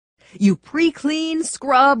You pre-clean,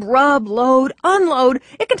 scrub, rub, load, unload.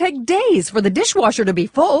 It can take days for the dishwasher to be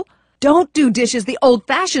full. Don't do dishes the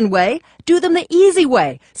old-fashioned way. Do them the easy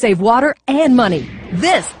way. Save water and money.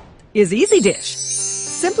 This is Easy Dish.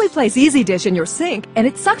 Simply place Easy Dish in your sink and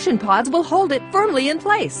its suction pods will hold it firmly in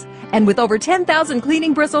place. And with over 10,000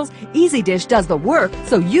 cleaning bristles, Easy Dish does the work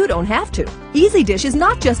so you don't have to. Easy Dish is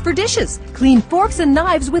not just for dishes. Clean forks and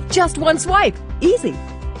knives with just one swipe. Easy.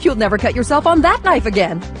 You'll never cut yourself on that knife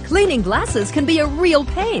again. Cleaning glasses can be a real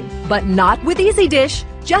pain, but not with Easy Dish.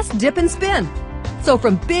 Just dip and spin. So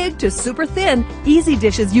from big to super thin, Easy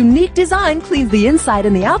Dish's unique design cleans the inside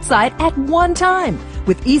and the outside at one time.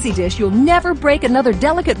 With Easy Dish, you'll never break another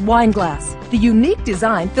delicate wine glass. The unique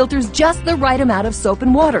design filters just the right amount of soap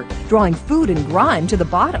and water, drawing food and grime to the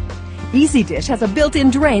bottom. Easy Dish has a built-in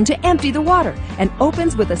drain to empty the water and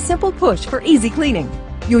opens with a simple push for easy cleaning.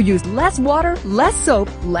 You'll use less water, less soap,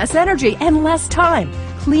 less energy, and less time.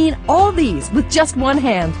 Clean all these with just one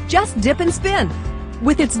hand. Just dip and spin.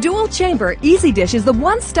 With its dual chamber, Easy Dish is the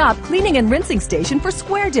one-stop cleaning and rinsing station for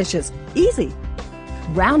square dishes. Easy.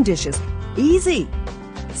 Round dishes. Easy.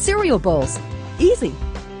 Cereal bowls. Easy.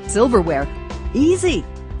 Silverware. Easy.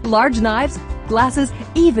 Large knives, glasses,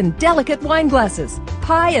 even delicate wine glasses.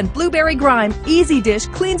 Pie and blueberry grime, Easy Dish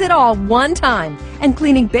cleans it all one time. And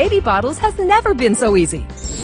cleaning baby bottles has never been so easy.